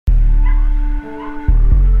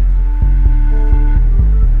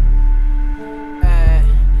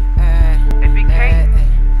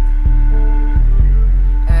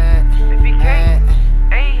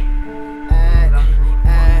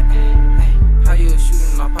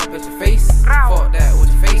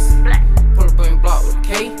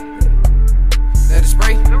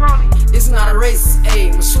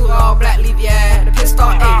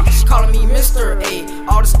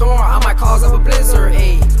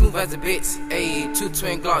as a bitch. Ayy, two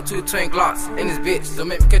twin glocks in this bitch. Don't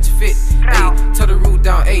make me catch a fit. Ayy, tell the roof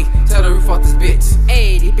down. Ayy, tell the roof off this bitch.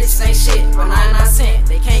 Ayy, these bitches ain't shit, but 99 cents.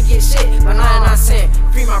 They can't get shit, but 99 cents.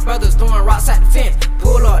 Free my brothers doing rocks at the fence.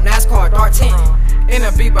 Pull up, NASCAR, dark tent.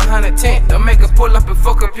 NFB behind the tent. Don't make her pull up and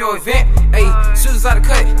fuck up your event. Ayy, shooters out of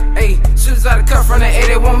cut. Ayy, shooters out of cut from the A,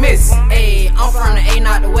 they won't miss. Ayy, I'm from the A,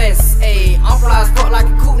 not the West. Ayy, I'm fly as fuck like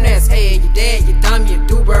a coop nest. Ayy, you dead, you dumb, you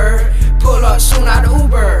do bird. Pull up, shooting out the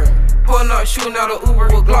Uber. Pulling up, shooting out the Uber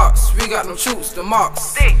with Glocks. We got them troops, the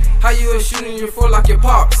marks. How you a shooting your foot like your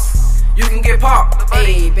pops? You can get popped.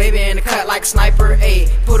 Ayy, baby in the cut like a sniper. Ayy,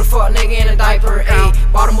 put a fuck nigga in a diaper. Ayy,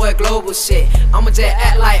 BottomBoii global shit. I'ma just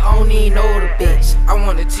act like I don't even know the bitch. I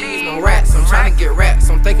want the cheese, no rats. I'm trying to get raps.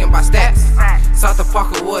 I'm thinking about stats. South of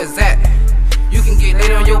Parker, what is that? You can get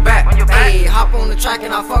laid on your back. Ayy, hop on the track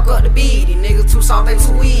and I fuck up the beat. These niggas too soft, they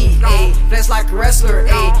too weak. Ayy, flex like a wrestler.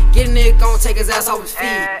 Ayy, get a nigga gon' take his ass off his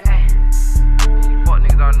feet. Fuck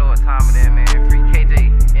niggas don't know what time it is, man.